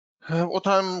What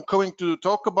I'm going to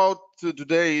talk about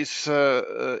today is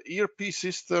ERP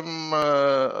system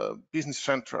Business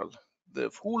Central. The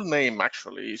full name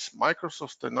actually is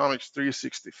Microsoft Dynamics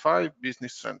 365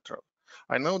 Business Central.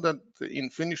 I know that in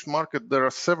Finnish market there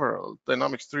are several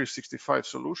Dynamics 365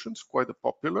 solutions, quite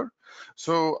popular.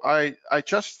 So I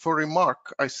just for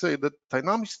remark, I say that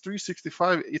Dynamics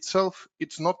 365 itself,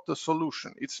 it's not the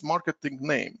solution, it's marketing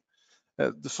name.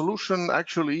 The solution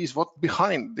actually is what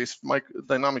behind this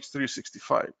Dynamics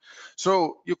 365.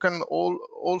 So you can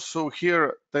also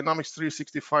hear Dynamics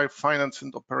 365 Finance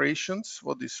and Operations,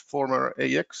 what is former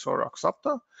AX or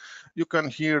Axapta. You can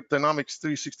hear Dynamics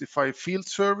 365 Field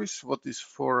Service, what is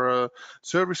for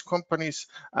service companies,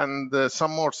 and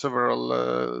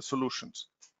several solutions.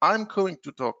 I'm going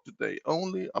to talk today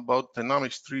only about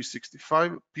Dynamics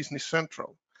 365 Business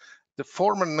Central. The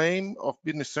former name of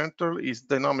Business Central is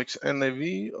Dynamics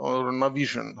NAV or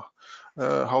Navision,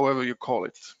 however you call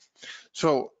it.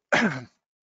 So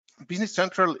Business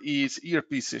Central is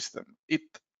ERP system.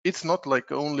 It's not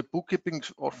like only bookkeeping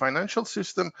or financial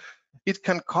system. It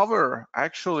can cover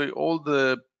actually all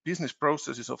the business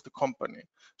processes of the company,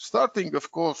 starting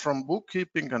of course from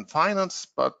bookkeeping and finance,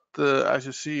 but as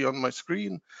you see on my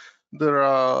screen, there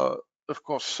are of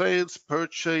course sales,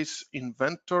 purchase,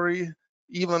 inventory.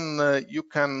 Even you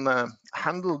can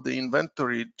handle the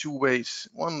inventory two ways.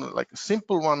 One, like a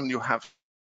simple one, you have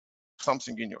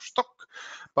something in your stock,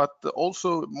 but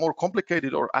also more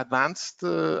complicated or advanced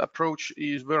approach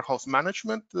is warehouse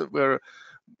management, where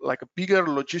like a bigger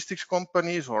logistics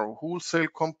companies or wholesale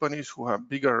companies who have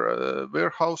bigger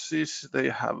warehouses, they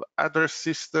have address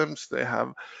systems, they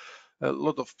have a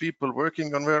lot of people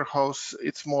working on warehouse.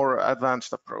 It's more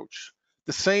advanced approach.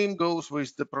 The same goes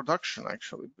with the production.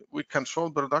 Actually, we can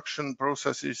solve production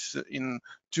processes in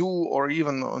two or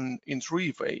even in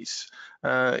three ways.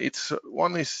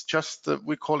 One is just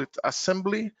we call it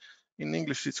assembly. In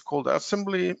English, it's called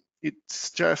assembly. It's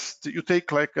just you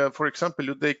take like for example,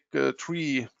 you take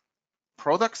three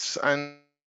products and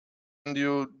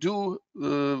you do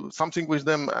something with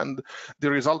them, and the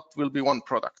result will be one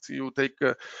product. You take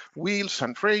wheels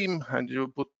and frame and you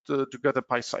put together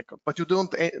bicycle, but you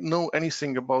don't know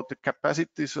anything about the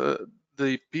capacities,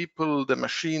 the people, the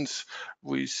machines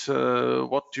with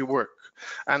what you work.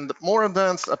 And more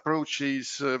advanced approach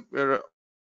is where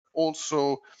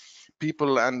also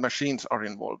people and machines are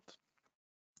involved.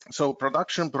 So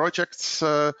production projects,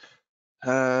 service,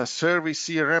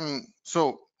 CRM.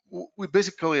 So we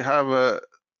basically have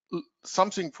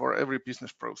something for every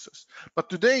business process. But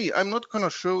today I'm not going to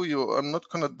show you, I'm not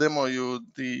going to demo you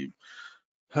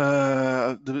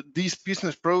these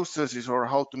business processes or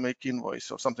how to make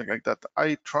invoice or something like that.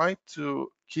 I try to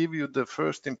give you the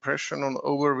first impression on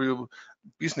overview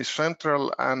Business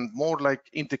Central and more like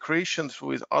integrations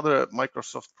with other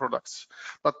Microsoft products.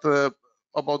 But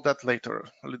about that later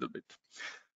a little bit.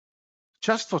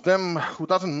 Just for them who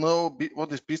doesn't know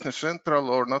what is Business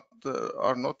Central or not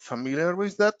are not familiar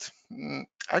with that,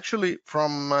 actually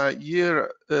from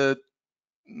year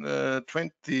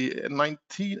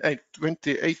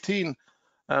 2018,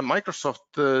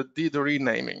 Microsoft did a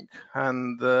renaming,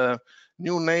 and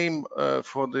new name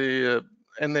for the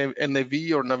NAV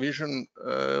or Navision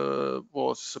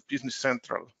was Business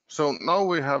Central. So now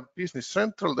we have Business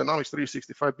Central, Dynamics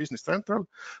 365 Business Central.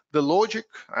 The logic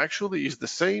actually is the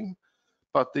same,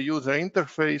 but the user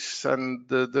interface and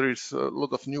there is a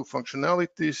lot of new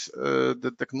functionalities.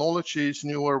 The technology is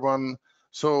newer one.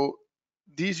 So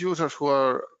these users who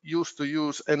are used to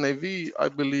use NAV, I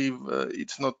believe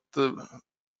it's not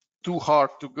too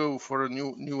hard to go for a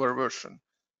newer version.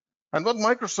 And what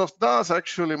Microsoft does,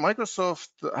 actually,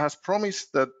 Microsoft has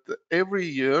promised that every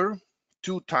year,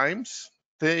 2 times,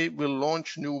 they will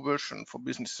launch new version for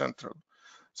Business Central.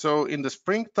 So in the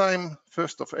springtime,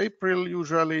 1st of April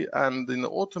usually, and in the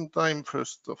autumn time,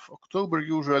 1st of October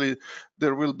usually,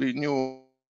 there will be new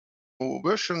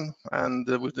version, and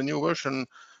with the new version,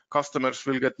 customers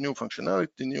will get new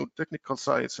functionality, new technical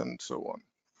sites, and so on.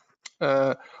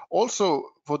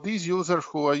 Also, for these users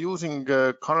who are using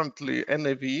currently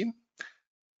NAV,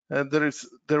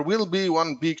 there will be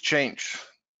one big change.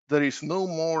 There is no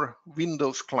more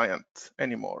Windows client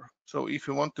anymore. So if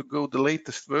you want to go the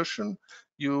latest version,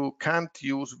 you can't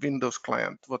use Windows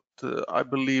client. What I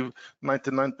believe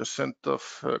 99%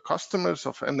 of customers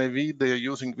of NAV, they are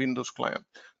using Windows client.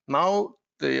 Now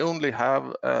they only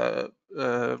have a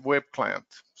web client,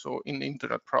 so in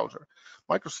internet browser.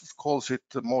 Microsoft calls it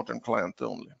a modern client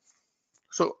only.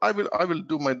 So I will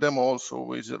do my demo also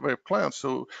with a web client,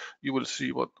 so you will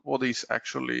see what is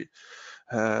actually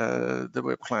the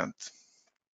web client.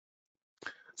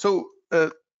 So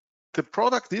The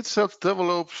product itself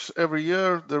develops every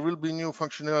year. There will be new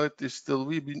functionalities. There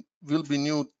will be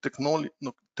new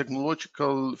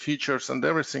technological features and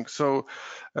everything. So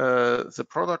the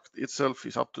product itself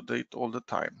is up to date all the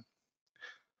time.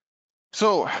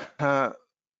 So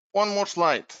one more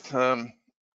slide.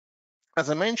 As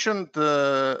I mentioned,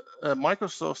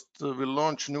 Microsoft will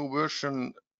launch new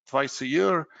version twice a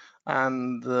year.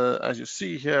 And as you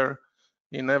see here,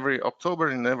 in every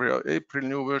October, in every April,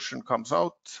 new version comes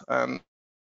out. And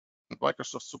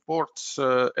Microsoft supports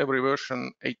every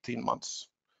version 18 months.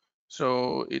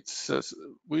 So it's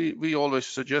we always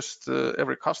suggest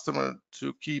every customer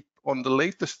to keep on the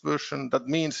latest version. That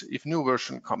means if new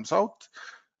version comes out,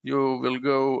 you will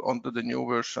go onto the new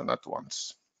version at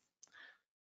once.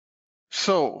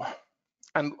 So,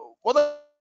 and what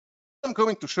I'm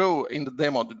going to show in the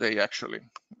demo today, actually,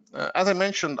 as I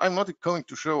mentioned, I'm not going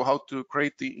to show how to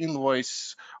create the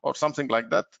invoice or something like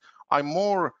that. I'm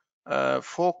more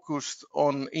focused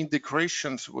on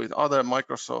integrations with other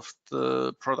Microsoft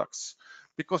products,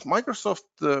 because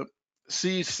Microsoft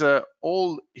sees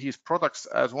all his products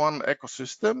as one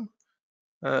ecosystem.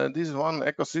 This is one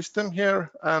ecosystem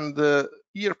here, and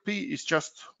ERP is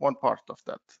just one part of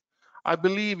that. I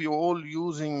believe you're all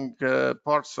using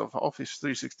parts of Office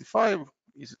 365.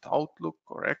 Is it Outlook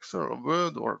or Excel or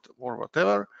Word or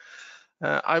whatever?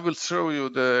 I will show you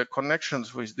the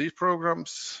connections with these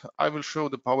programs. I will show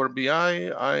the Power BI.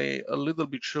 I a little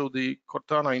bit show the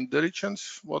Cortana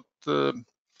Intelligence. What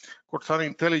Cortana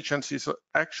Intelligence is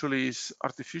actually is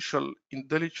artificial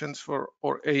intelligence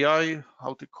or AI,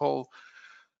 how to call.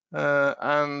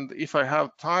 And if I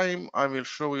have time, I will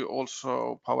show you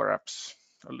also Power Apps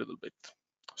a little bit.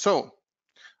 So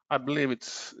I believe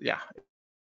it's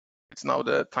now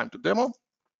the time to demo.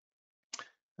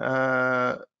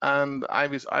 And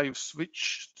I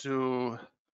switch to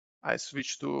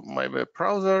my web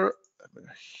browser.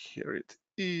 Here it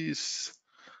is.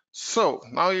 So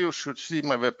now you should see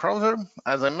my web browser.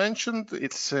 As I mentioned,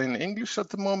 it's in English at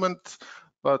the moment,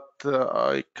 but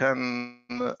I can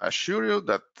assure you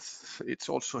that it's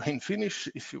also in Finnish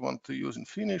if you want to use in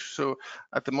Finnish. So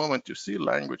at the moment you see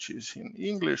language is in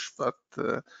English, but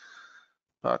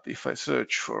if I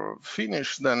search for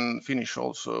Finnish, then Finnish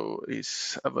also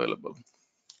is available.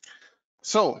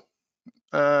 So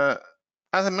as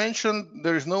I mentioned,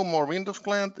 there is no more Windows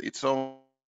client. It's only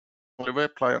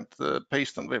web client,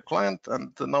 paste on web client,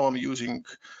 and now I'm using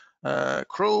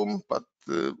Chrome, but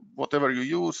whatever you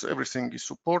use, everything is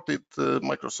supported.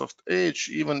 Microsoft Edge,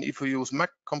 even if you use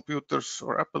Mac computers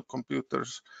or Apple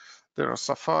computers, there are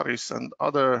Safaris and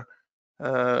other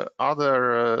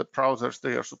browsers,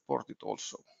 they are supported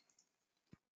also.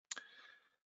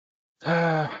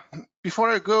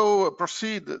 Before I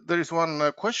proceed, there is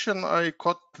one question I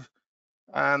got,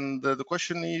 and the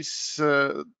question is,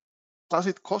 does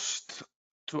it cost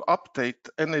to update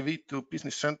NAV to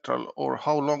Business Central, or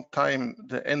how long time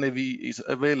the NAV is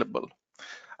available?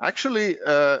 Actually,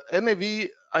 NAV,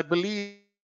 I believe,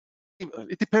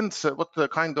 it depends what the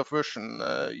kind of version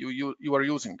you are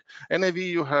using. NAV,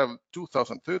 you have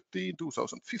 2013,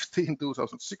 2015,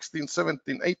 2016,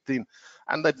 17, 18,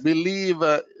 and I believe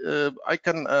I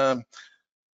can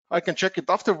check it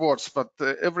afterwards, but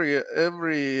every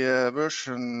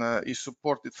version is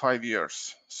supported 5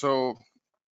 years. So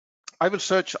I will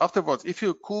search afterwards. If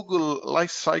you Google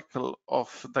life cycle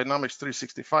of Dynamics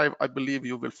 365, I believe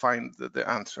you will find the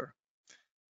answer.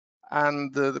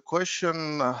 And the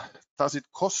question, does it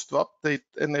cost to update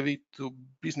NAV to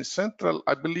Business Central?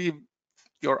 I believe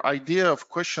your idea of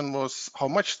question was how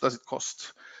much does it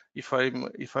cost, if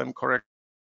I'm correct.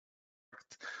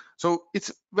 So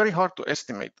it's very hard to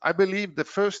estimate. I believe the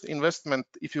first investment,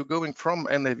 if you're going from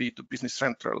NAV to Business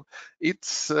Central,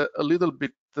 it's a little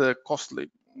bit costly.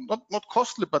 Not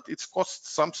costly, but it's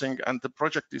cost something, and the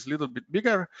project is a little bit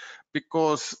bigger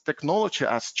because technology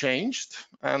has changed.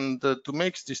 And to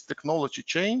make this technology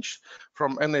change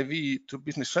from NAV to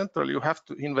Business Central, you have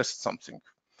to invest something.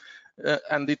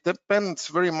 And it depends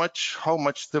very much how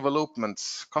much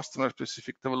developments,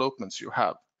 customer-specific developments you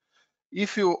have.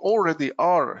 If you already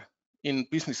are in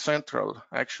Business Central,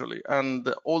 actually, and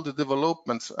all the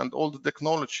developments and all the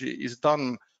technology is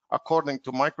done according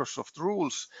to Microsoft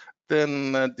rules,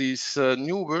 then these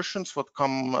new versions what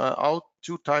come out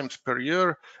 2 times per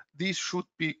year, these should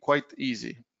be quite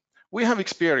easy. We have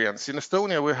experience. In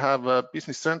Estonia, we have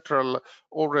Business Central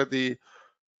already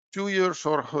 2 years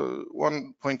or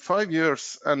 1.5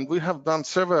 years, and we have done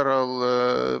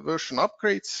several version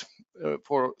upgrades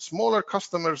for smaller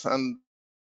customers and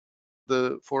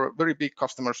for very big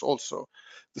customers also.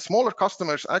 The smaller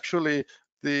customers, actually,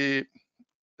 the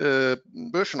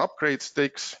version upgrades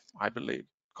takes, I believe,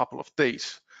 a couple of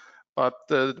days. But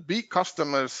the big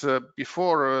customers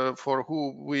before for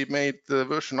who we made the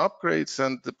version upgrades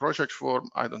and the projects for,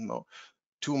 I don't know,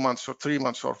 2 months or 3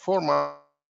 months or 4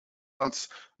 months,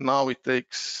 now it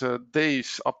takes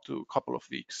days up to a couple of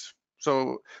weeks.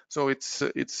 So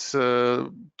it's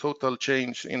total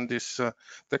change in this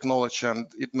technology, and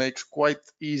it makes quite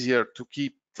easier to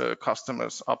keep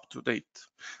customers up to date.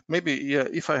 Maybe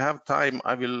if I have time,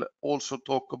 I will also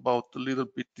talk about a little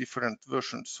bit different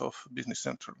versions of Business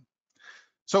Central.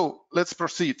 So let's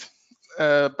proceed.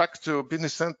 Back to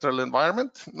Business Central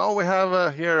environment. Now we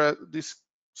have here this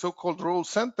so-called role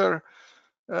center.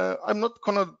 I'm not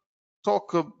going to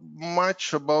talk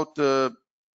much about the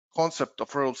concept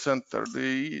of role center.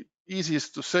 The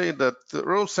easiest to say that the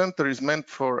role center is meant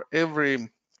for every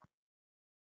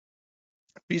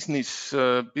business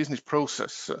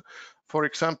process. For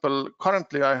example,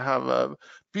 currently I have a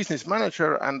business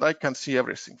manager and I can see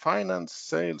everything: finance,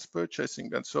 sales,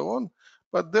 purchasing, and so on.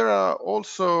 But there are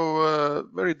also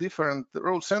very different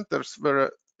role centers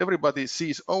where everybody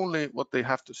sees only what they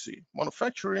have to see: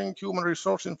 manufacturing, human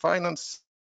resource in finance,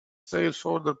 sales,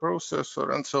 order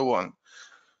processor, and so on.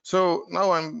 So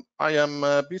now I am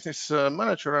a business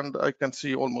manager and I can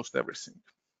see almost everything.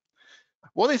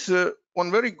 What is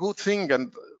one very good thing,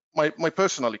 and my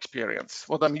personal experience,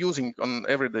 what I'm using on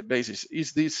everyday basis,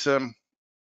 is this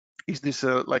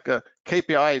like a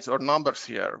KPIs or numbers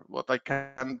here, what I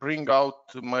can bring out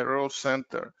to my role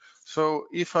center. So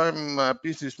if I'm a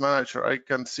business manager, I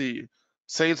can see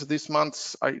sales this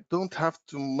month. I don't have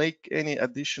to make any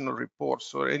additional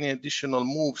reports or any additional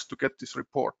moves to get this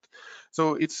report.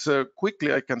 So it's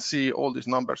quickly I can see all these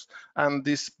numbers. And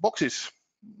these boxes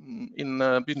in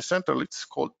Business Central, it's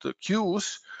called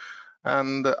queues.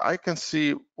 And I can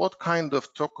see what kind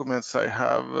of documents I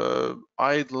have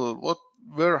idle,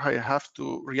 where I have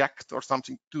to react or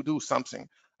something to do something.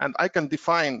 And I can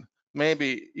define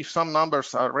maybe if some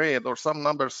numbers are red or some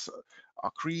numbers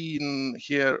are green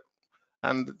here.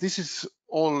 And this is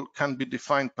all can be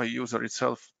defined by user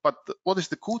itself. But what is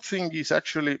the cool thing is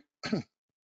actually,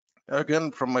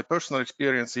 again, from my personal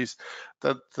experience, is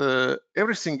that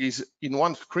everything is in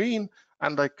one screen,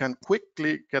 and I can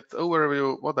quickly get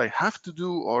overview what I have to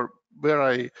do, or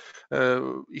where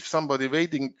if somebody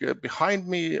waiting behind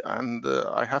me and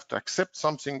I have to accept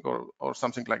something or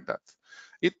something like that.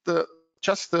 It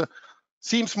just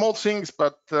seems small things,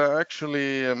 but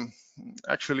actually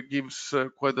gives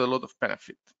quite a lot of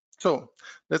benefit. So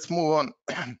let's move on.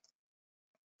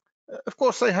 Of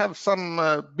course, I have some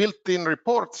built-in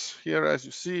reports here, as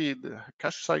you see, the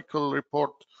cash cycle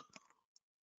report.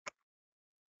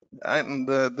 And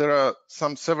there are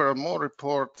several more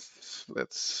reports.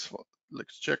 Let's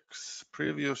check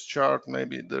previous chart.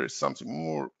 Maybe there is something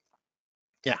more.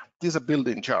 Yeah, these are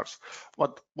built-in charts.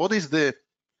 What is the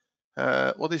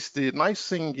nice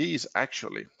thing is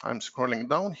actually, I'm scrolling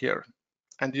down here,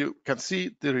 and you can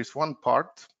see there is one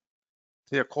part.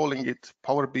 They are calling it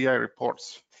Power BI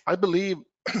reports. I believe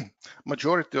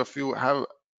majority of you have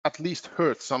at least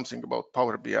heard something about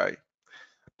Power BI.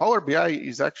 Power BI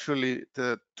is actually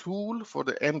the tool for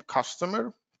the end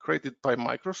customer created by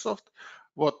Microsoft,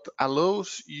 what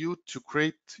allows you to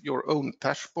create your own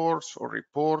dashboards or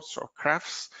reports or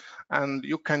graphs, and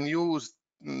you can use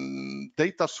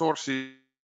data sources.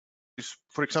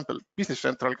 For example, Business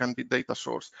Central can be data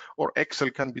source, or Excel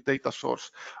can be data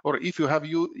source, or if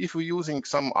you're using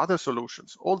some other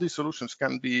solutions, all these solutions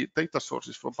can be data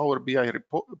sources for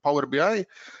Power BI,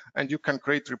 and you can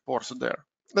create reports there.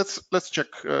 Let's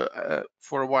check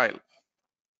for a while.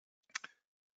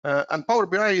 And Power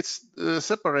BI is a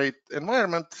separate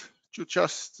environment. You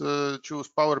just choose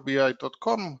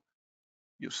powerbi.com.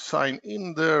 You sign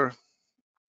in there.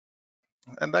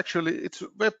 And actually, it's a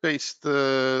web-based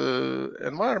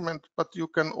environment, but you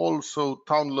can also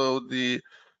download the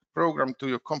program to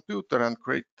your computer and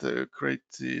create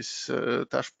these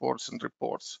dashboards and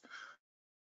reports.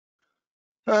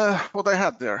 What I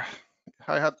had there,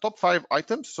 I had top 5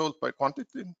 items sold by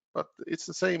quantity, but it's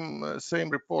the same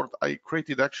report I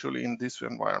created actually in this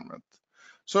environment.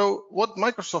 So what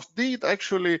Microsoft did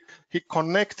actually, he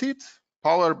connected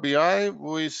Power BI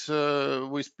with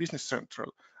Business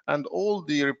Central. And all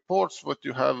the reports what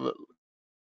you have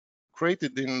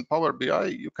created in Power BI,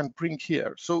 you can bring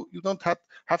here. So you don't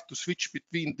have to switch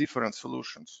between different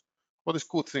solutions. What is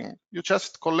good thing? You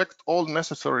just collect all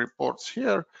necessary reports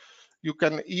here. You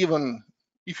can even,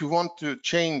 if you want to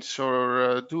change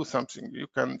or do something, you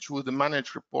can choose the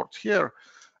manage report here,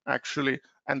 actually,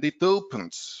 and it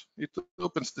opens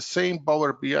the same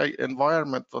Power BI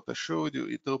environment that I showed you.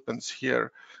 It opens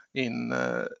here in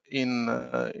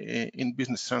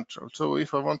Business Central. So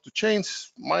if I want to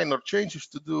change minor changes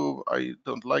to do, I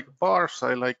don't like bars,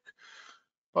 I like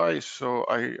pies, so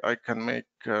I can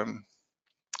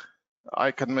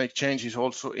make changes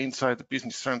also inside the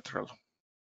Business Central.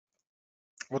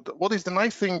 What is the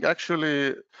nice thing,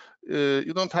 actually,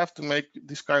 you don't have to make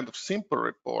this kind of simple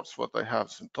reports, what I have,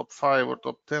 some top 5 or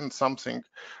top 10 something,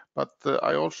 but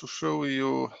I also show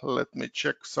you, let me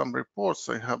check some reports.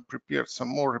 I have prepared some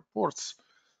more reports.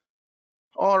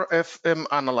 RFM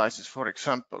analysis, for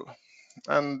example,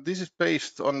 and this is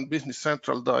based on Business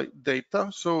Central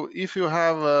data. So if you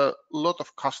have a lot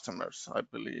of customers, I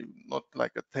believe, not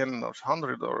like a 10 or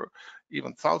 100 or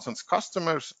even thousands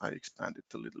customers, I expand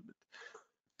it a little bit.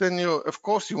 Then you, of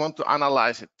course, you want to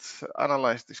analyze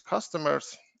these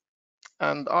customers.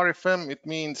 And RFM, it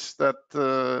means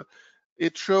that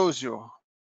it shows you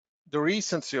the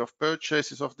recency of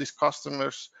purchases of these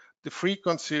customers, the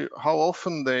frequency, how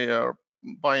often they are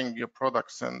buying your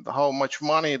products, and how much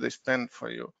money they spend for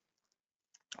your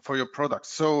products.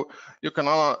 So you can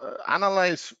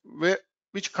analyze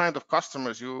which kind of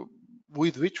customers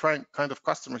with which kind of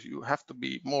customers you have to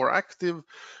be more active,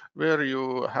 where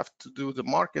you have to do the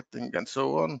marketing and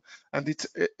so on. And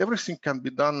everything can be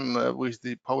done with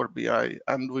the Power BI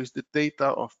and with the data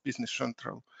of Business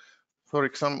Central. For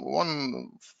example,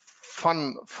 one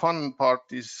fun part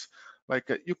is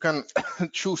like you can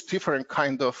choose different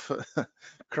kind of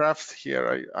graphs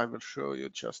here. I will show you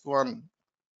just one.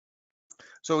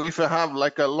 So if you have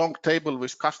like a long table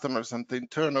with customers and the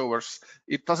turnovers,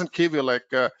 it doesn't give you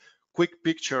like a quick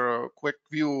picture or quick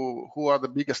view who are the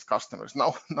biggest customers.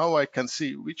 Now I can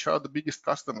see which are the biggest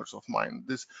customers of mine.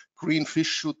 This green fish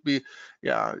should be,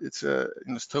 yeah, it's an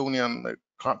Estonian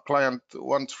client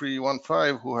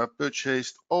 1315 who have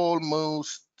purchased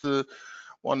almost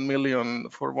 1 million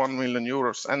for 1 million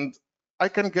euros. And I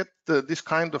can get this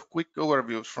kind of quick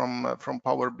overviews from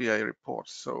Power BI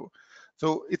reports. So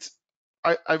it's,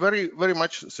 I very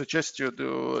much suggest you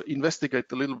to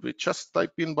investigate a little bit. Just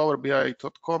type in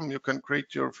powerbi.com. You can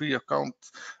create your free account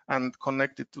and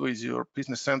connect it with your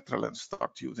Business Central and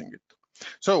start using it.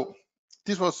 So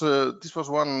this was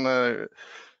one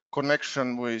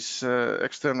connection with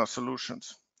external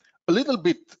solutions. A little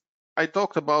bit, I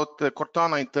talked about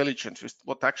Cortana Intelligence,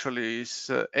 what actually is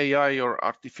AI or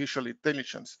artificial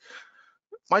intelligence.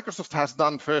 Microsoft has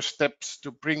done first steps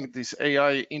to bring this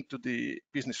AI into the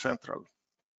Business Central.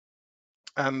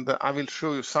 And I will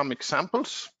show you some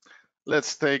examples.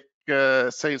 Let's take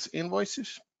sales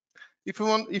invoices. If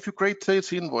you create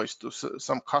sales invoice to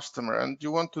some customer and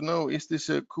you want to know, is this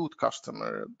a good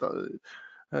customer?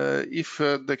 If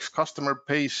the customer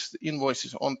pays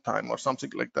invoices on time or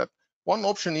something like that. One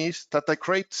option is that I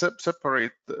create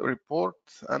separate report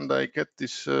and I get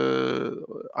this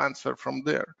answer from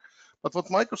there. But what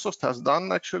Microsoft has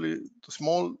done, actually, the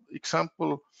small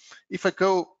example, if I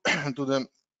go to the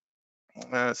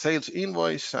sales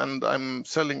invoice and I'm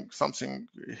selling something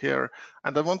here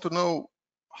and I want to know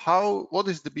what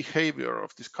is the behavior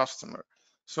of this customer.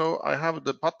 So I have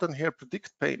the button here,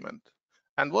 predict payment.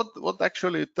 And what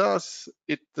actually it does,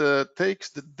 it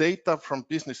takes the data from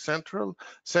Business Central,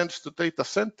 sends to data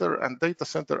center, and data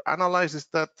center analyzes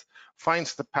that,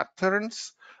 finds the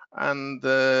patterns, and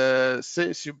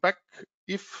says you back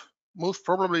if most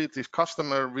probably this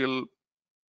customer will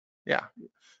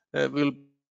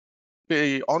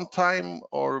pay on time,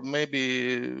 or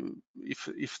maybe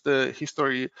if the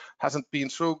history hasn't been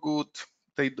so good,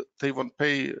 they won't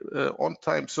pay on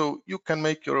time. So you can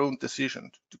make your own decision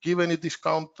to give any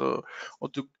discount or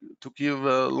to give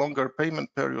a longer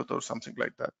payment period or something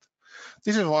like that.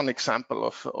 This is one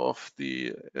example of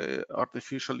the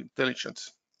artificial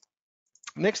intelligence.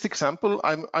 Next example,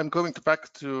 I'm going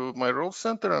back to my role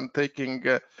center and taking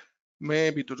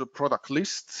maybe to the product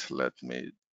list. Let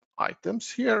me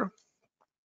items here.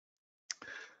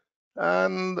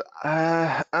 And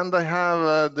I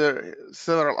have there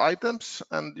several items,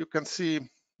 and you can see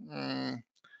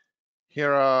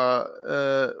here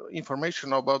are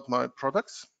information about my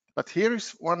products. But here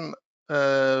is one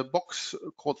box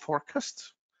called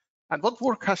forecast. And what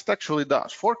forecast actually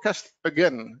does, forecast,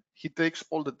 again, he takes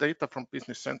all the data from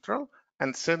Business Central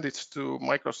and sends it to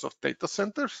Microsoft data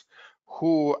centers,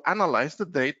 who analyze the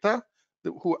data,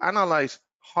 who analyze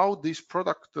how this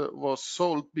product was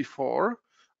sold before,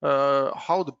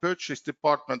 how the purchase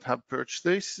department have purchased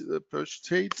this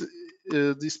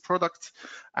product,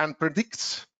 and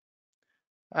predicts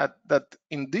that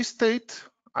in this state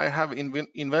I have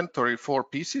inventory 4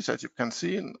 pieces, as you can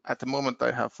see. At the moment,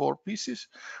 I have 4 pieces.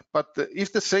 But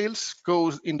if the sales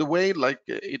goes in the way like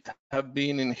it have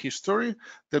been in history,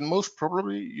 then most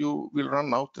probably you will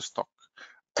run out of stock.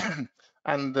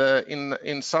 And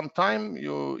in some time,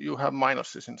 you have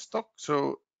minuses in stock.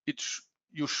 So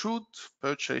you should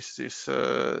purchase this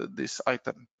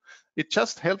item. It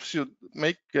just helps you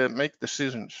make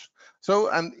decisions. So,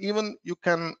 and even you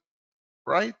can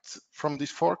right from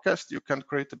this forecast, you can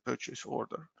create a purchase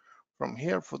order from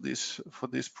here for this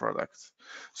product.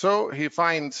 So he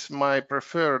finds my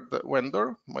preferred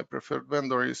vendor. My preferred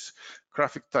vendor is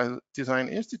Graphic Design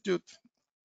Institute,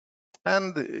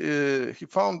 and he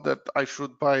found that I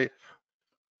should buy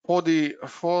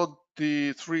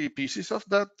 43 pieces of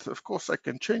that. Of course, I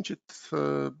can change it,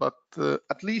 but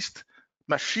at least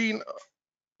machine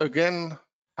again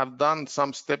have done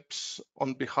some steps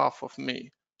on behalf of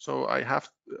me. So I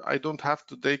don't have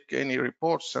to take any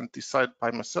reports and decide by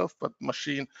myself, but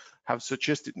machine have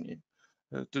suggested me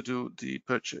to do the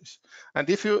purchase. And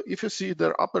if you see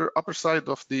the upper side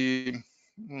of the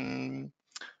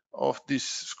of this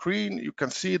screen, you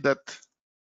can see that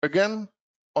again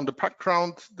on the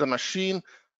background the machine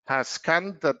has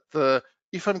scanned that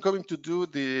if I'm going to do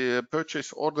the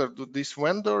purchase order to this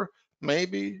vendor,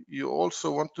 maybe you also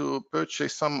want to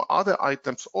purchase some other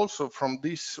items also from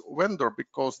this vendor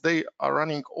because they are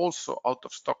running also out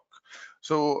of stock.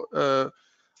 So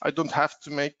I don't have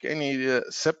to make any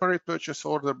separate purchase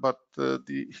order, but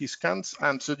he scans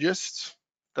and suggests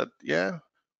that, yeah,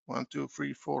 1, 2,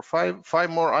 3, 4, 5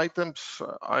 more items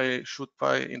I should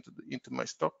buy into my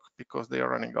stock because they are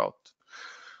running out.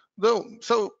 Though,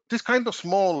 so this kind of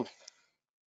small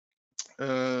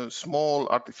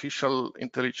artificial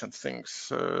intelligence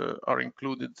things are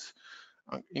included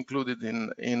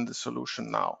in the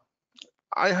solution now.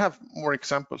 I have more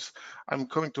examples. I'm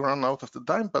going to run out of the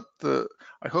time, but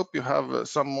I hope you have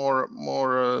some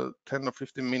more 10 or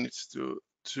 15 minutes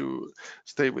to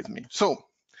stay with me. So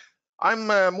I'm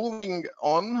moving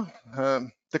on.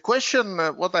 The question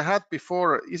what I had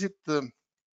before, is it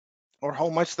or how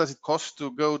much does it cost to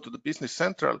go to the Business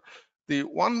Central? The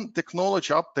one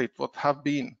technology update what have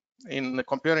been in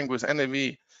comparing with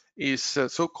NAV is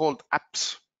so-called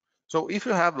apps. So if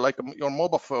you have like your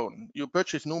mobile phone, you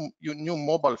purchase new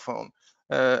mobile phone,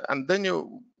 and then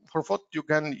for what you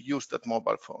can use that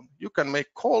mobile phone? You can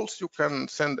make calls, you can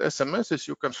send SMSs,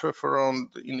 you can surf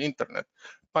around in internet.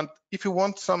 But if you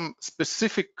want some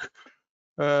specific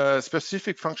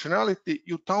functionality,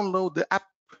 you download the app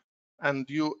and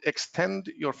you extend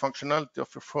your functionality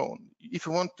of your phone. If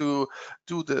you want to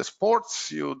do the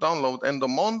sports, you download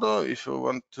Endomondo. If you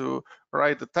want to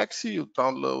ride a taxi, you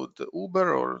download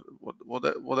Uber or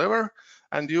whatever,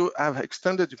 and you have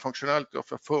extended the functionality of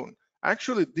your phone.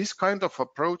 Actually, this kind of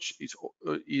approach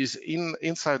is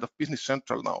inside of Business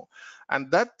Central now,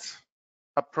 and that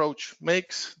approach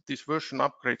makes these version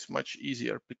upgrades much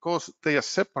easier because they are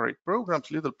separate programs,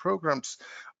 little programs,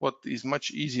 what is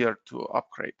much easier to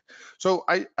upgrade. So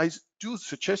I do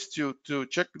suggest you to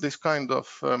check this kind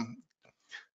of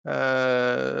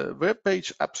web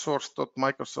page,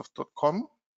 appsource.microsoft.com.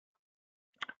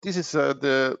 This is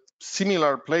the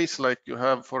similar place like you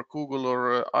have for Google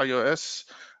or iOS,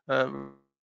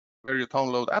 where you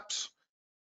download apps.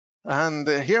 And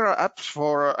here are apps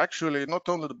for actually not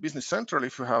only the Business Central.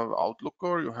 If you have Outlook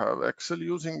or you have Excel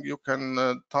using, you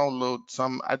can download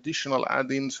some additional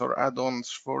add-ins or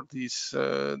add-ons for this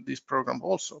program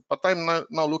also. But I'm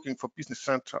now looking for Business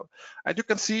Central. And you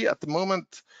can see at the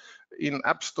moment in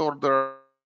App Store, there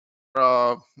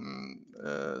are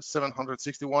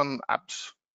 761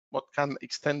 apps what can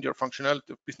extend your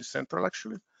functionality of Business Central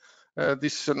actually.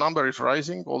 This number is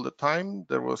rising all the time.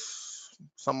 There was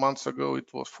some months ago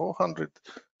it was 400.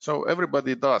 So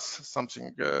everybody does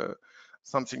something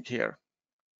here.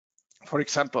 For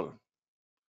example,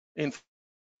 in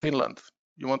Finland,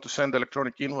 you want to send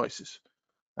electronic invoices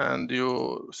and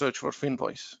you search for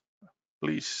Finvoice.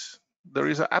 Please, there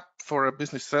is an app for a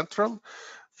Business Central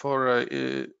for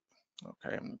okay,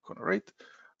 I'm gonna rate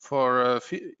for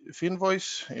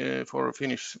Finvoice for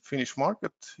Finnish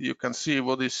market. You can see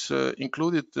what is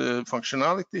included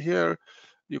functionality here.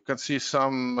 You can see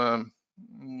some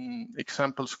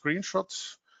example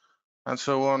screenshots and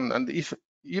so on. And if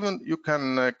even you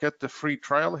can get the free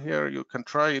trial here, you can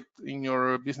try it in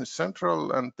your Business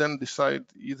Central and then decide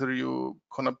either you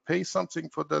gonna pay something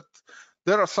for that.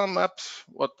 There are some apps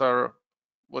what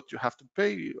you have to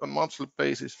pay on monthly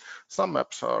basis. Some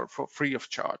apps are for free of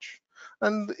charge,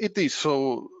 and it is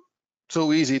so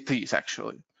easy. It is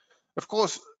actually, of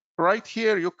course, Right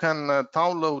here, you can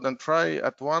download and try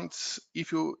at once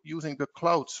if you're using the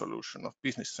cloud solution of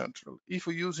Business Central. If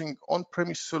you're using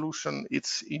on-premise solution,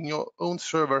 it's in your own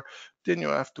server, then you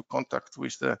have to contact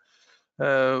with the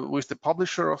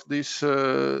publisher of this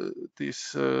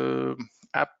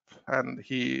app, and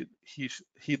he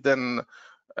then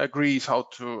agrees how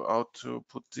to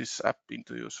put this app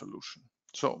into your solution.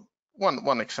 So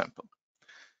one example.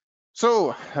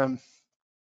 So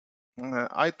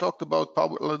I talked about a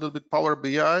little bit Power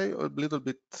BI, a little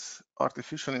bit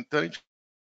artificial intelligence.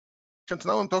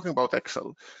 Now I'm talking about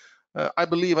Excel. I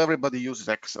believe everybody uses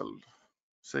Excel.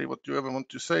 Say what you ever want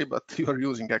to say, but you are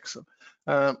using Excel.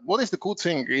 What is the cool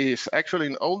thing is actually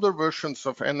in older versions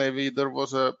of NAV, there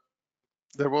was an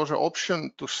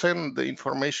option to send the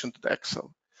information to the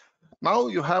Excel. Now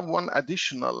you have one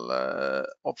additional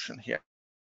option here.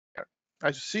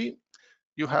 As you see,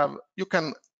 you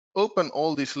can open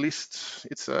all these lists.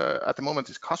 It's at the moment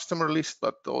it's customer list,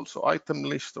 but also item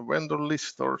list or vendor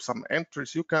list or some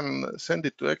entries. You can send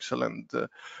it to Excel and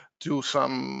do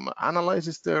some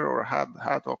analysis there or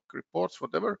ad hoc reports,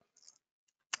 whatever.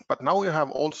 But now you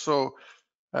have also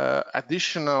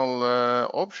additional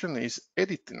option is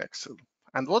edit in Excel.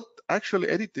 And what actually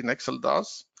edit in Excel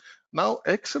does, now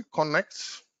Excel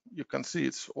connects, you can see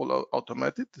it's all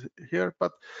automated here,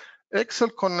 but Excel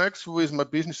connects with my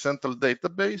Business Central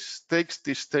database, takes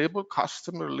this table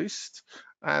customer list,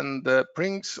 and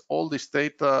brings all this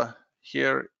data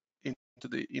here into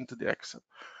the Excel.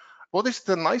 What is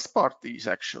the nice part is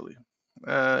actually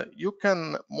you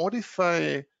can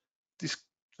modify this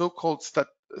so-called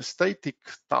static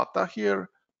data here.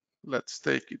 Let's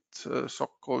take it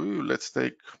Sokkoy. Let's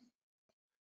take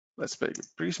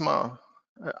Prisma.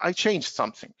 I changed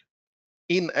something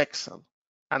in Excel,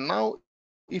 and now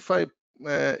if I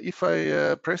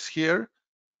press here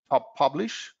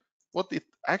publish, what it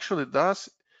actually does,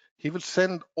 he will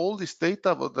send all this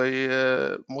data what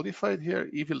I modified here.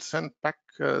 He will send back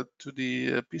to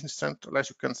the Business Central. As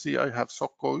you can see, I have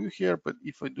Sokkoy here, but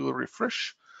if I do a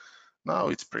refresh, now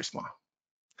it's Prisma.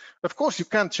 Of course, you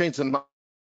can't change the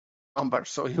number,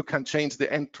 so you can change the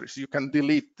entries. You can't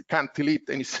delete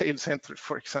any sales entries,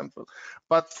 for example.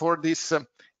 But for this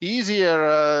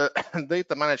easier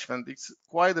data management, it's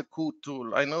quite a cool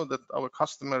tool. I know that our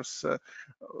customers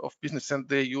of Business Central,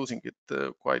 they're using it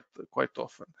quite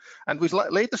often. And with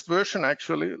latest version,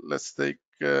 actually, let's take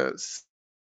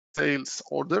sales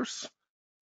orders.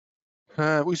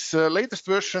 With latest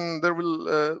version, there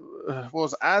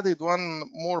was added one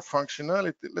more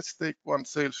functionality. Let's take one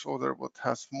sales order what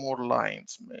has more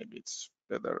lines. Maybe it's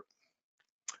better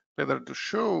to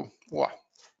show. Wow.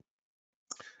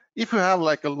 If you have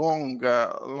like a long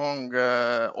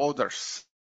orders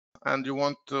and you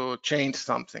want to change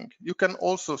something, you can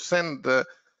also send the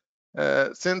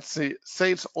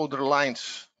sales order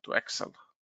lines to Excel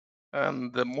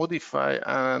and modify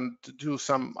and do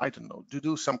some, I don't know, to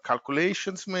do some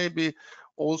calculations maybe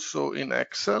also in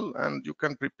Excel, and you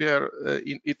can prepare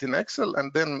it in Excel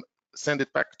and then send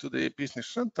it back to the Business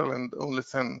Central and only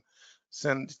then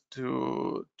send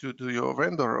to your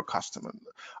vendor or customer.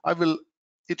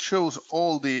 It shows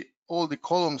all the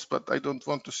columns, but I don't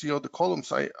want to see all the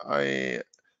columns. I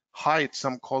hide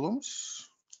some columns.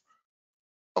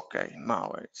 Okay,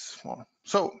 now it's more.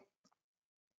 So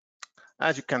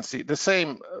as you can see, the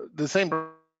same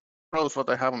rows what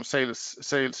I have on sales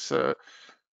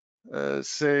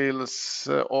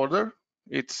order.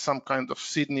 It's some kind of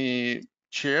Sydney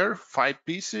chair, 5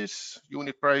 pieces,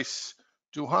 unit price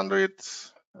 200,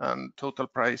 and total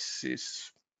price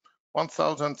is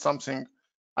 1,000 something.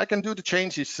 I can do the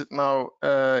changes now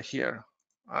here.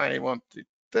 I want it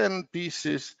 10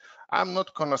 pieces. I'm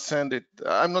not gonna send it.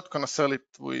 I'm not gonna sell it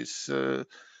with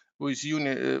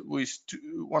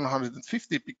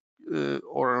 150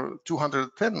 or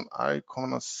 210. I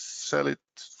gonna sell it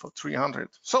for 300.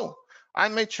 So I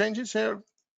made changes here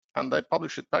and I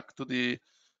publish it back to the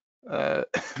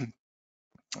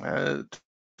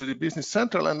Business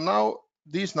Central, and now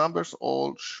these numbers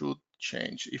all should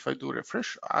change. If I do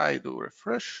refresh,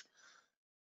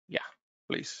 yeah,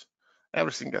 please,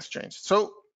 everything has changed.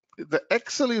 So the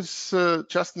Excel is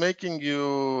just making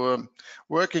you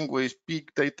working with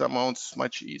big data amounts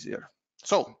much easier.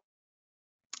 So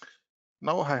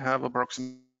now I have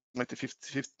approximately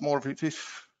 50 more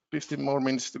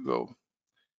minutes to go.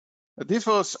 This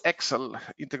was Excel,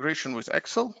 integration with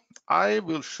Excel. I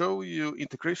will show you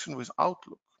integration with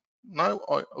Outlook. Now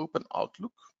I open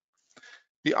Outlook.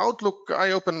 The Outlook,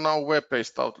 I open now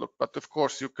web-based Outlook, but of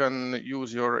course you can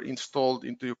use your installed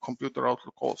into your computer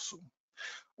Outlook also.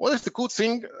 What is the good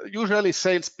thing? Usually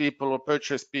salespeople or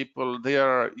purchase people, they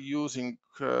are using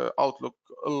Outlook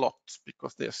a lot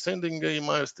because they are sending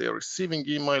emails, they are receiving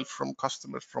email from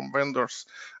customers, from vendors,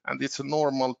 and it's a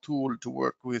normal tool to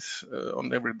work with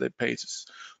on everyday basis.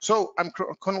 So I'm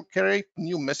going to create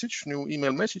new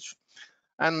email message.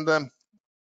 And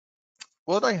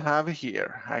what I have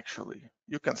here, actually,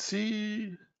 you can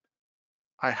see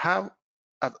I have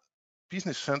a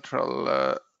Business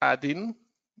Central add-in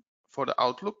for the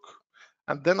Outlook.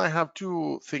 And then I have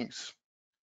two things.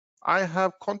 I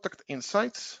have contact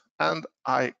insights, and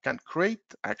I can create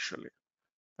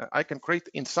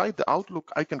inside the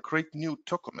Outlook, I can create new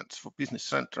documents for Business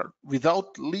Central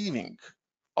without leaving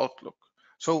Outlook.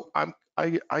 So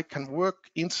I can work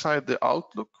inside the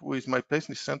Outlook with my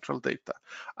Business Central data.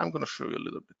 I'm going to show you a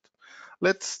little bit.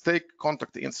 Let's take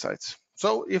contact insights.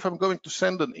 So if I'm going to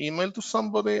send an email to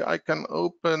somebody, I can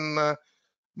open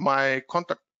my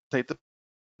contact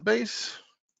database.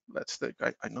 Let's take,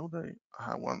 I know they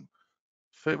have one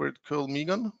favorite girl,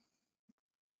 Megan.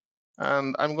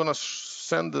 And I'm going to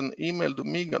send an email to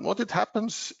Megan. What it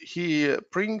happens, he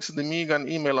brings the Megan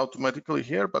email automatically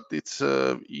here, but it's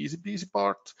easy peasy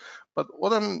part. But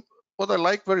what I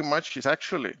like very much is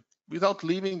actually, without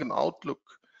leaving an Outlook,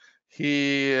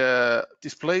 he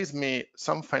displays me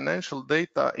some financial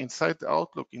data inside the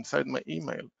Outlook, inside my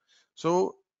email.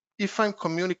 So if I'm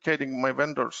communicating my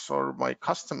vendors or my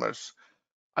customers,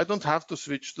 I don't have to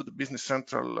switch to the Business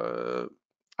Central.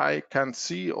 I can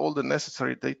see all the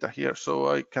necessary data here. So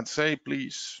I can say,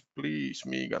 please,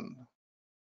 Megan,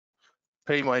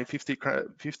 pay my 50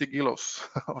 kilos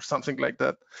or something like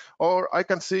that. Or I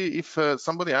can see if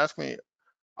somebody asks me,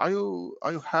 do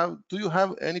you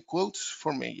have any quotes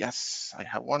for me? Yes, I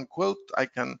have one quote. I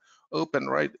can open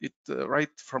right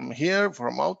from here,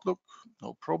 from Outlook,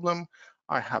 no problem.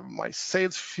 I have my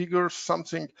sales figures,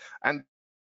 something, and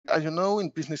as you know, in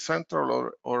Business Central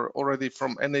or already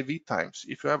from NAV times,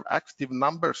 if you have active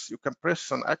numbers, you can press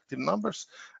on active numbers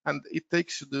and it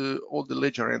takes you all the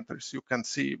ledger entries. You can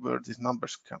see where these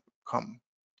numbers can come.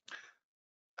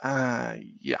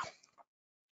 Yeah.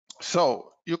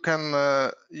 So you can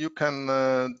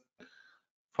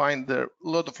find there a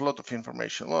lot of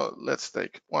information. Well, let's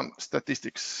take one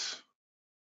statistics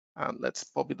and let's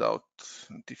pop it out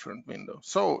in different window.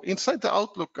 So inside the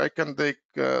Outlook, I can take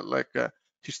like a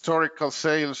historical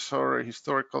sales or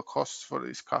historical costs for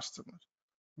these customers,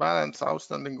 balance,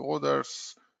 outstanding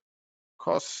orders,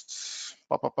 costs,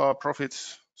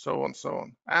 profits, so on,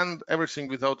 and everything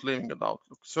without leaving an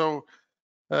Outlook. So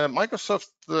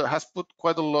Microsoft has put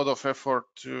quite a lot of effort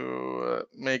to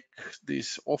make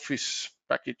this Office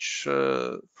package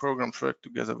programs work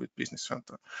together with Business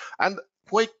Central. And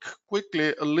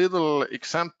quickly, a little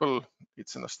example.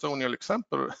 It's an Estonian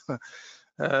example.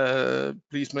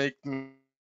 Please make me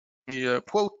a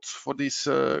quote for these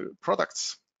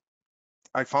products.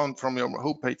 I found from your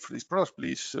homepage for these products.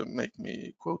 Please make me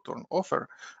a quote or an offer.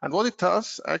 And what it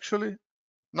does actually,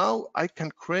 now I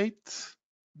can create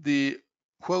the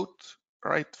quote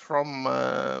right from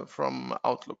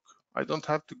Outlook. I don't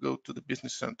have to go to the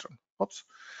Business Central. Oops.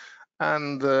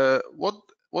 And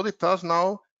what it does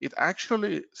now, it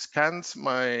actually scans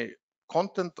my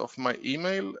content of my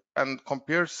email and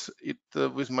compares it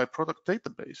with my product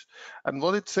database. And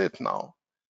what it said now,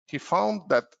 he found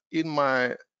that in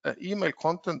my email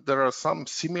content, there are some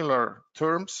similar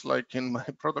terms like in my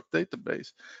product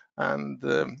database. And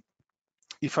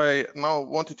if I now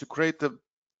wanted to create a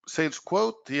sales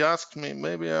quote, he asked me,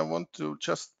 maybe I want to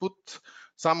just put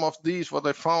some of these, what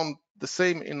I found the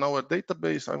same in our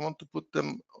database, I want to put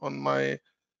them on my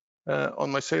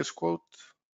sales quote.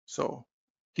 So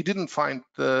he didn't find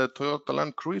the Toyota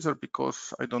Land Cruiser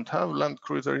because I don't have Land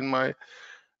Cruiser in my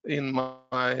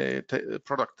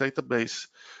product database.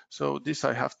 So this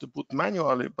I have to put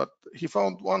manually, but he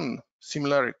found one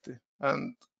similarity.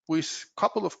 And with a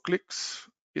couple of clicks,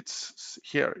 it's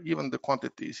here, even the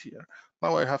quantity is here.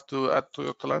 Now I have to add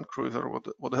Toyota Land Cruiser,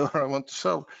 whatever I want to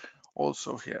sell,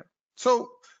 also here.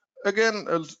 So again,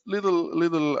 a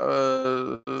little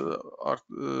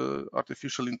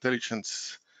artificial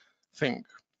intelligence thing.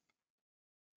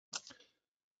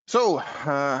 So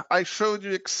I showed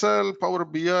you Excel, Power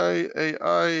BI,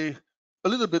 AI, a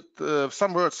little bit,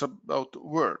 some words about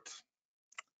Word.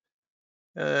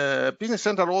 Business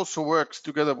Central also works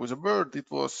together with Word.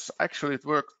 It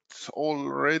worked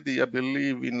already, I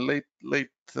believe, in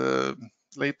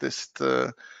latest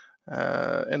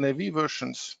NAV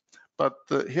versions. But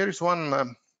here is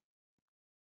one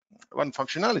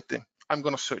functionality. I'm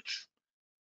going to search.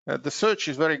 The search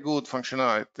is very good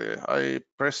functionality. I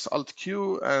press Alt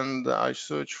Q and I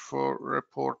search for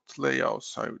report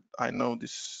layouts. I know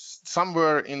this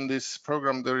somewhere in this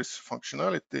program there is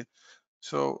functionality,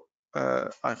 so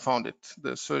I found it.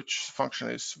 The search function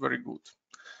is very good.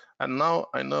 And now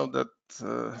I know that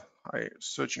I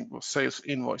searching for sales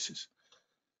invoices.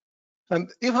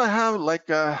 And if I have like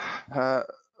a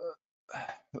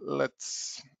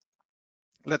let's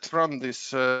run this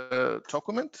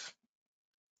document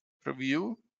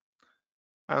review,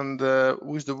 and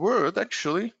with the word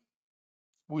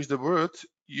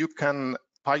you can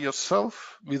by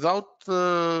yourself without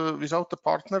the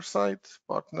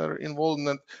partner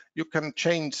involvement. You can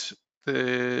change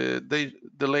the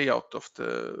layout of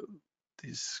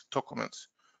these documents.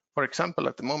 For example,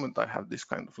 at the moment I have this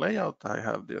kind of layout. I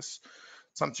have this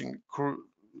something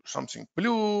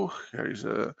blue. Here is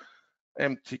a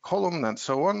empty column and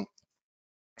so on.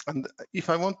 And if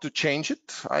I want to change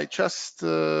it, I just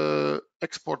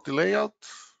export the layout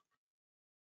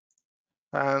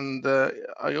and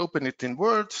I open it in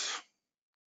Word.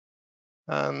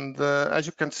 And as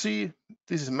you can see,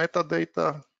 this is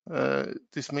metadata.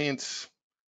 This means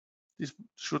this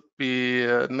should be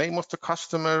name of the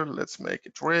customer. Let's make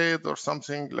it red or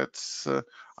something. Let's,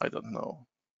 I don't know,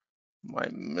 my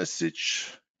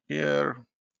message here,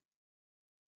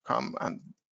 come and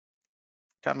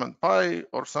buy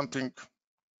or something.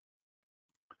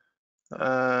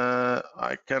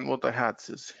 What I had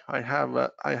is I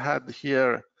had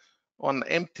here on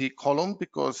empty column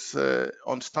because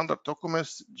on standard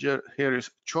documents here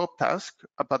is job task,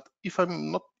 but if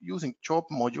I'm not using job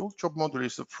module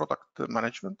is a product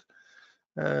management,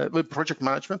 project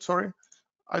management, sorry,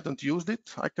 I don't use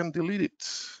it. I can delete it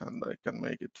and I can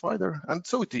make it wider, and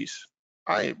so it is.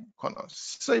 I'm gonna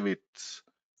save it,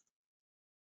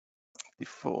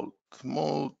 default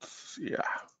mode, yeah.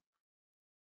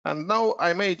 And now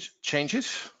I made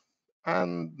changes,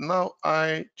 and now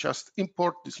I just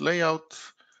import this layout,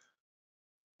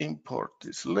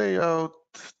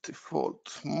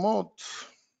 default mode,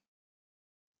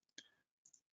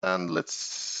 and let's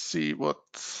see what,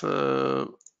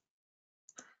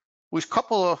 with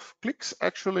couple of clicks,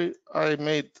 actually, I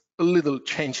made a little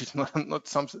changes, not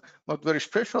very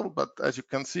special, but as you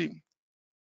can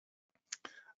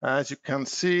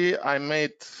see, I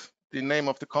made the name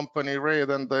of the company red,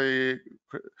 and I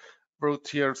wrote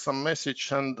here some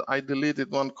message, and I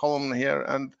deleted one column here,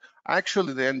 and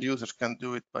actually the end users can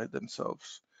do it by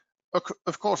themselves.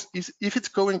 Of course, if it's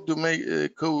going to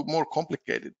go more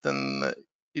complicated, then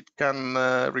it can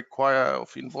require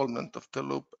of involvement of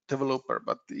the developer,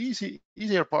 but the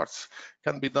easier parts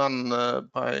can be done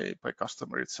by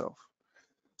customer itself.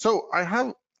 So I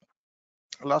have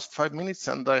last 5 minutes,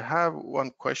 and I have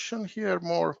one question here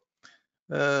more.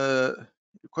 The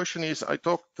question is, I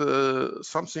talked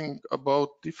something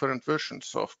about different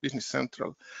versions of Business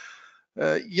Central.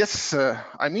 Yes,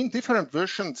 I mean different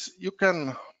versions. You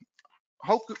can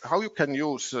how you can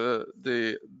use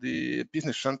the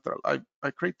Business Central.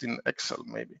 I create in Excel,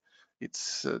 maybe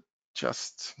it's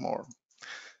just more.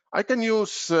 I can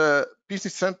use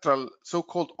Business Central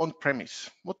so-called on-premise.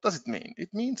 What does it mean?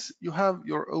 It means you have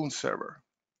your own server.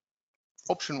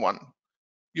 Option one,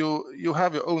 you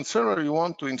have your own server. You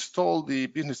want to install the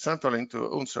Business Central into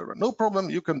your own server. No problem,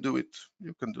 you can do it.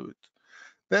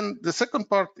 Then the second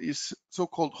part is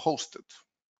so-called hosted.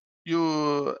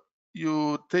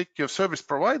 You take your service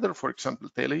provider, for example,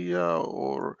 Telia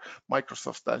or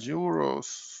Microsoft Azure or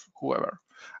whoever,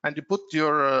 and you put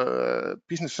your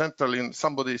Business Central in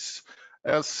somebody's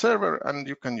else server, and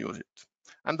you can use it.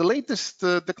 And the latest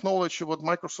technology what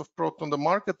Microsoft brought on the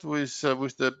market with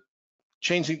the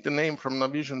changing the name from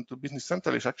Navision to Business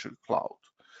Central is actually cloud.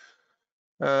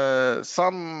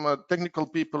 Some technical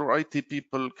people or IT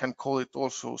people can call it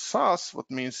also SaaS,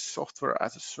 what means software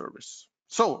as a service.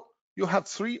 So you have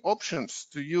three options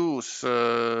to use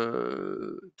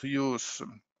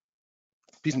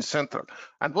Business Central.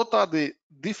 And what are the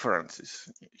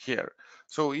differences here?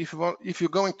 So if you're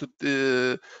going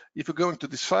to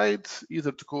decide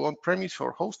either to go on premise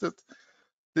or hosted,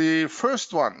 the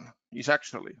first one is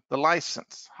actually the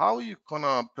license. How are you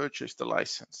gonna purchase the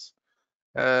license?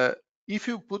 If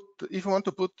you want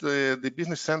to put the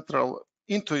Business Central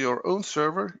into your own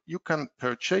server, you can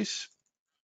purchase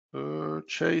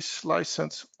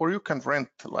license, or you can rent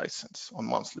the license on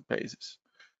monthly basis.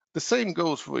 The same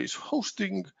goes with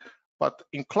hosting, but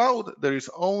in cloud there is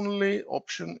only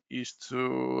option is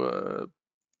to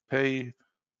pay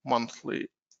monthly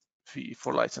fee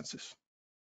for licenses.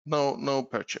 No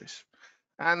purchase.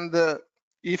 And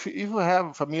if you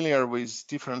have familiar with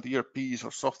different ERPs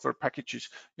or software packages,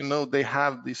 you know they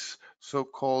have this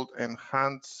so-called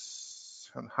enhancement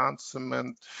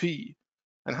fee.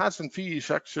 Enhancement fee is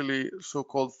actually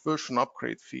so-called version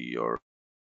upgrade fee or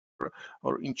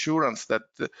insurance that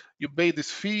you pay this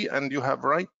fee and you have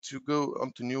right to go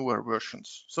onto newer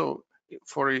versions. So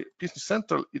for a Business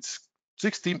Central, it's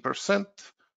 16%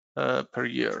 per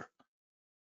year,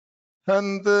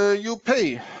 and you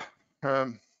pay.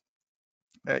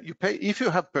 You pay if you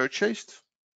have purchased,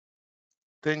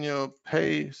 then you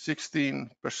pay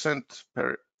 16%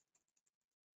 per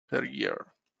year.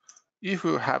 If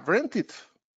you have rented,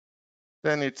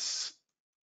 then it's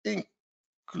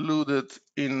included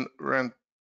in rental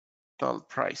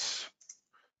price.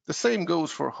 The same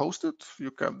goes for hosted.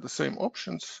 You have the same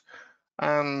options,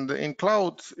 and in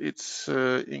cloud, it's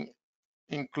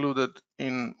included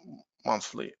in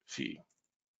monthly fee.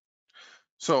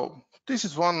 So this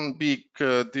is one big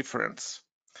difference.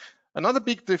 Another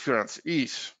big difference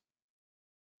is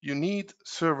you need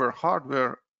server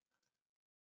hardware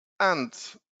and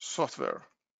software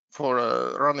for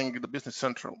running the Business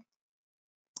Central.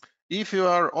 If you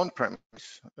are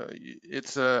on-premise,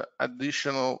 it's an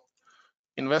additional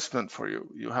investment for you.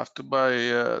 You have to buy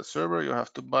a server, you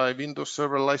have to buy Windows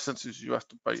Server licenses, you have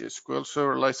to buy SQL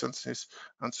Server licenses,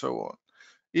 and so on.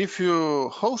 If you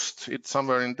host it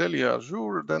somewhere in Delhi,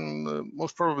 Azure, then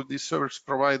most probably the service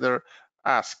provider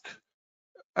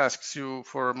asks you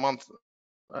for a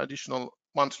additional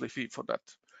monthly fee for that.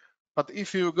 But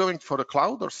if you're going for the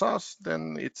cloud or SaaS,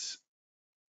 then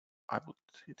I put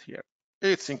it here.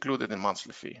 It's included in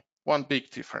monthly fee. One big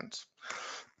difference.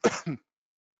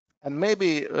 And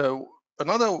maybe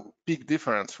another big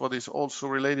difference, what is also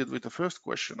related with the first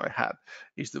question I had,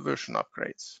 is the version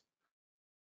upgrades.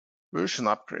 Version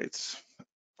upgrades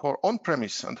for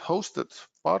on-premise and hosted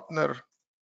partner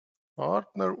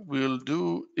will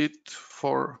do it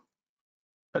for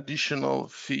additional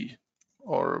fee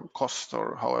or cost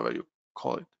or however you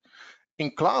call it.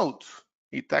 In cloud,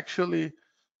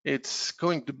 it's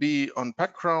going to be on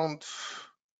background.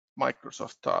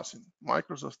 Microsoft does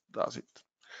it.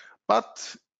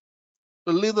 But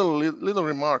a little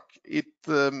remark, it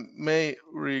may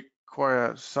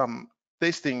require some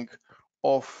testing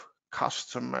of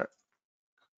customer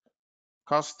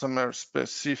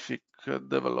specific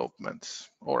developments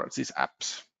or these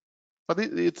apps. But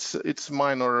it's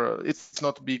minor, it's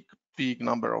not big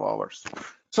number of hours.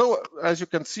 So as you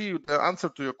can see, the answer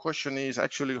to your question is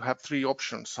actually you have three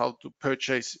options how to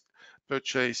purchase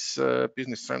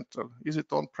Business Central. Is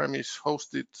it on-premise,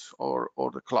 hosted, or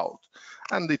the cloud?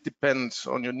 And it depends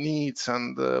on your needs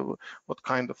and what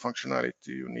kind of functionality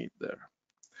you need there.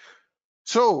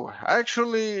 So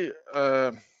actually,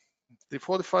 the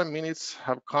 45 minutes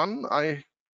have gone. I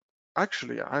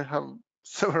have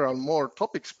several more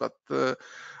topics, but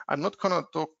I'm not gonna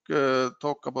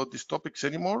talk about these topics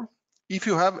anymore. If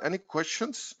you have any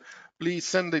questions, please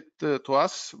send it to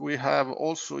us. We have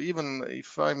also, even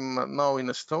if I'm now in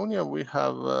Estonia, we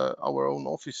have our own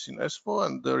office in Espoo,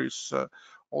 and there is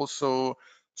also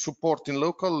support in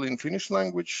local in Finnish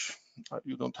language.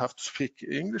 You don't have to speak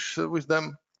English with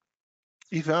them.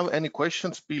 If you have any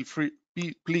questions,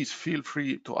 please feel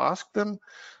free to ask them.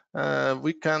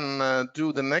 We can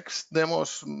do the next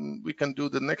demos. We can do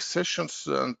the next sessions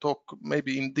and talk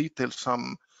maybe in detail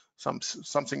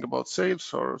something about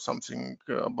sales or something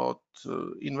about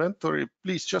inventory.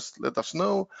 Please just let us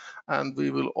know, and we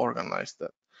will organize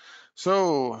that.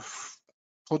 So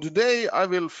for today, I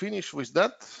will finish with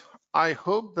that. I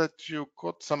hope that you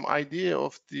got some idea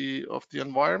of the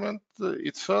environment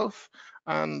itself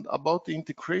and about the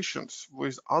integrations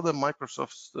with other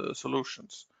Microsoft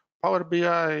solutions. Power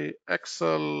BI,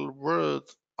 Excel, Word,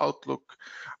 Outlook.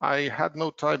 I had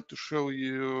no time to show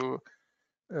you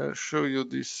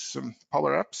these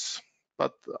Power Apps,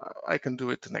 but I can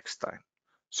do it next time.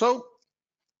 So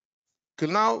till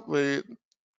now, to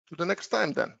the next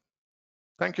time then.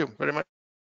 Thank you very much.